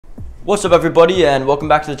What's up everybody, and welcome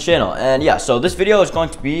back to the channel. And yeah, so this video is going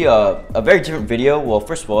to be a very different video. Well,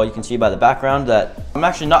 first of all, you can see by the background that I'm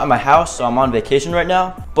actually not in my house, so I'm on vacation right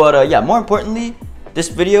now. But yeah, more importantly, this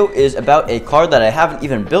video is about a car that I haven't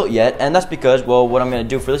even built yet, and that's because, well, what I'm going to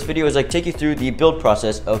do for this video is like take you through the build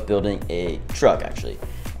process of building a truck actually.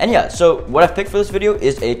 And yeah, so what I've picked for this video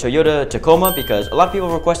is a Toyota Tacoma because a lot of people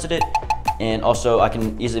requested it. And also I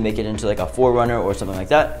can easily make it into like a 4Runner or something like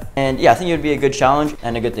that. And yeah, I think it would be a good challenge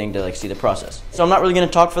and a good thing to like see the process. So I'm not really gonna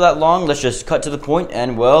talk for that long. Let's just cut to the point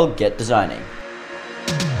and, well, get designing.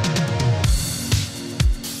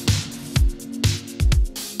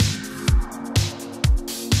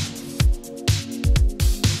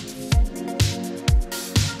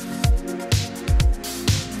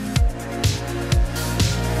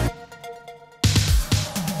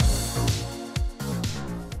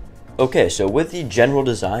 Okay, so with the general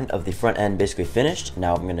design of the front end basically finished,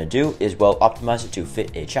 now what I'm going to do is, well, optimize it to fit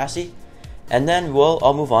a chassis, and then, well,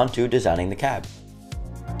 I'll move on to designing the cab.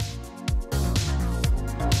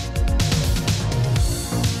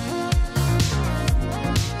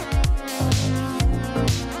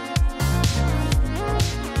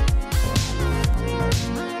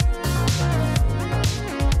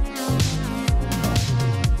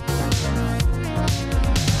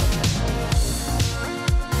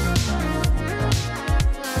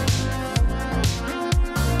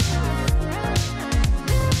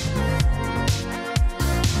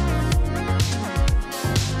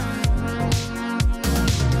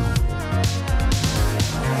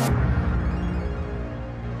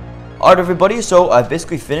 Alright everybody, so I've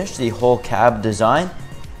basically finished the whole cab design.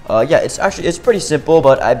 Yeah, it's pretty simple,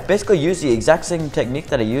 but I basically used the exact same technique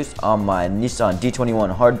that I used on my Nissan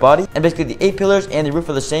D21 hard body. And basically the A-pillars and the roof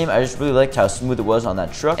are the same. I just really liked how smooth it was on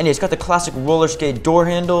that truck. And it's got the classic roller skate door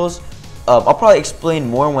handles. I'll probably explain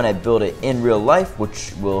more when I build it in real life,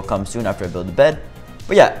 which will come soon after I build the bed.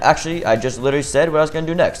 But yeah, actually, I just literally said what I was going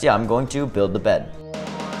to do next. Yeah, I'm going to build the bed.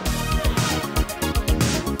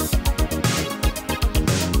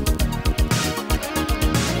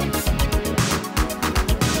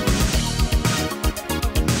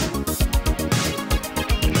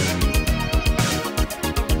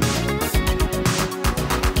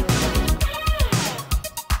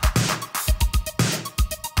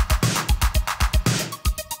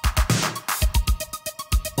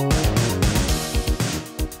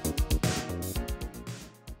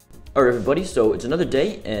 Alright everybody, so it's another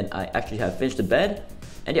day and I actually have finished the bed,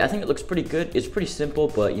 and yeah, I think it looks pretty good. It's pretty simple,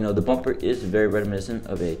 but you know, the bumper is very reminiscent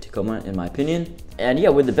of a Tacoma in my opinion. And yeah,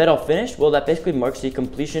 with the bed all finished, well, that basically marks the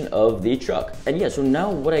completion of the truck. And yeah, so now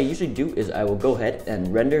what I usually do is I will go ahead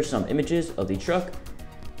and render some images of the truck,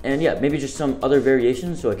 and yeah, maybe just some other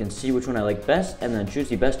variations so I can see which one I like best and then choose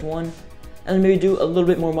the best one. And then maybe do a little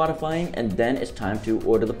bit more modifying, and then it's time to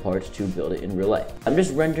order the parts to build it in real life. I'm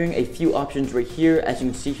just rendering a few options right here. As you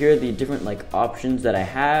can see here, the different like options that I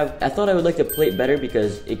have. I thought I would like the plate better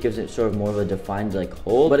because it gives it sort of more of a defined like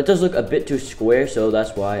hole, but it does look a bit too square, so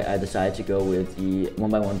that's why I decided to go with the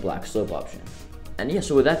 1x1 black slope option. And yeah,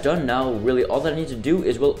 so with that done, now really all that I need to do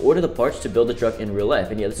is, well, order the parts to build the truck in real life.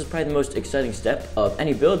 And yeah, this is probably the most exciting step of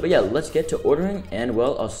any build, but yeah, let's get to ordering, and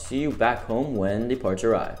well, I'll see you back home when the parts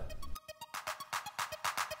arrive.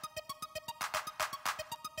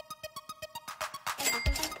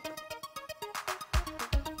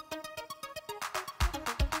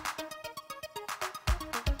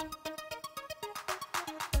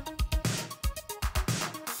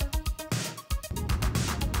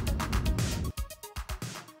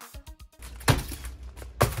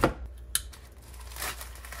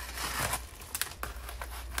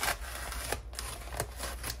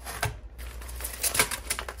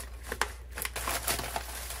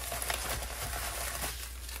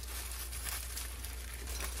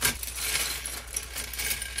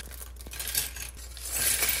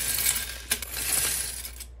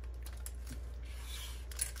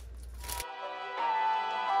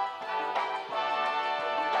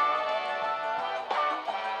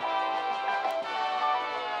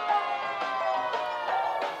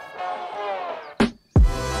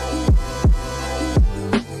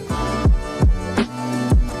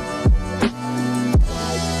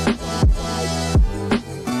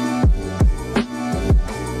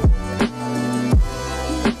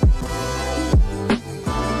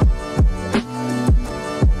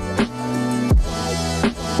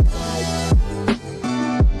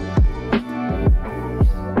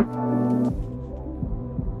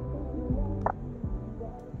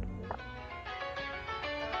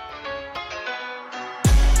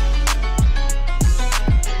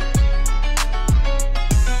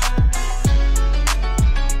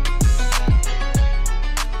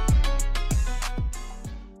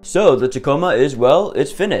 So the Tacoma is, well,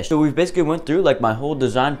 it's finished. So we've basically went through like my whole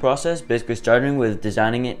design process, basically starting with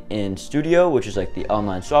designing it in Studio, which is like the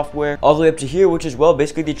online software, all the way up to here, which is, well,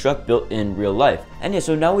 basically the truck built in real life. And yeah,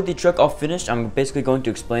 so now with the truck all finished, I'm basically going to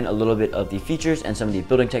explain a little bit of the features and some of the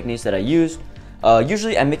building techniques that I use.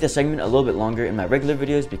 Usually I make this segment a little bit longer in my regular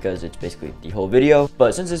videos because it's basically the whole video,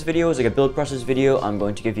 but since this video is like a build process video, I'm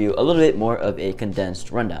going to give you a little bit more of a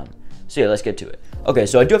condensed rundown. So yeah, let's get to it. Okay,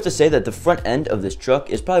 so I do have to say that the front end of this truck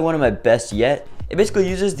is probably one of my best yet. It basically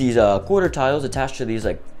uses these quarter tiles attached to these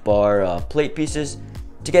like bar plate pieces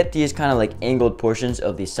to get these kind of like angled portions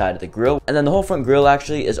of the side of the grille. And then the whole front grille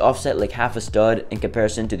actually is offset like half a stud in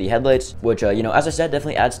comparison to the headlights, which, you know, as I said,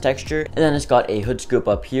 definitely adds texture. And then it's got a hood scoop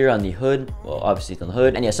up here on the hood. Well, obviously it's on the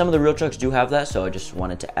hood. And yeah, some of the real trucks do have that, so I just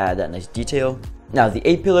wanted to add that nice detail. Now, the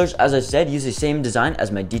A-pillars, as I said, use the same design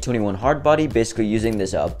as my D21 hardbody, basically using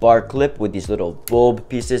this bar clip with these little bulb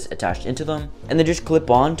pieces attached into them. And they just clip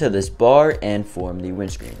on to this bar and form the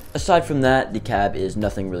windscreen. Aside from that, the cab is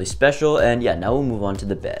nothing really special, and yeah, now we'll move on to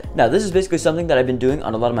the bed. Now, this is basically something that I've been doing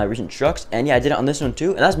on a lot of my recent trucks, and yeah, I did it on this one too,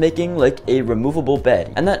 and that's making like a removable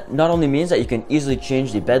bed. And that not only means that you can easily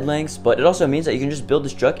change the bed lengths, but it also means that you can just build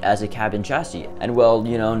this truck as a cabin chassis, and well,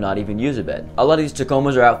 you know, not even use a bed. A lot of these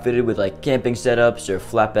Tacomas are outfitted with like camping setups or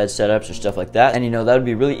flatbed setups or stuff like that, and you know, that would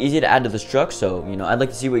be really easy to add to this truck, so you know, I'd like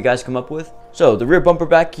to see what you guys come up with. So the rear bumper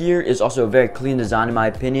back here is also a very clean design in my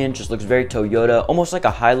opinion, just looks very Toyota, almost like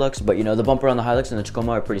a Hilux, but you know, the bumper on the Hilux and the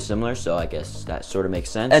Tacoma are pretty similar, so I guess that sort of makes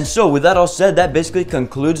sense. And so with that all said, that basically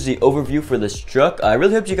concludes the overview for this truck. I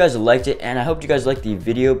really hope you guys liked it, and I hope you guys liked the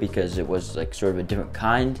video because it was like sort of a different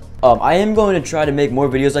kind. I am going to try to make more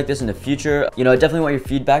videos like this in the future. You know, I definitely want your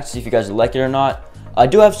feedback to see if you guys like it or not. I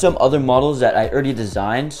do have some other models that I already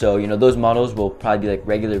designed, so you know, those models will probably be like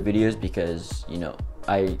regular videos because, you know,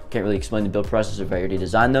 I can't really explain the build process if I already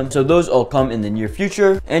designed them. So those all come in the near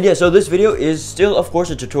future. And yeah, so this video is still, of course,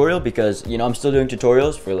 a tutorial because, you know, I'm still doing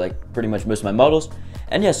tutorials for like pretty much most of my models.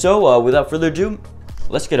 And yeah, so without further ado,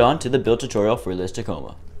 let's get on to the build tutorial for this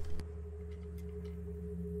Tacoma.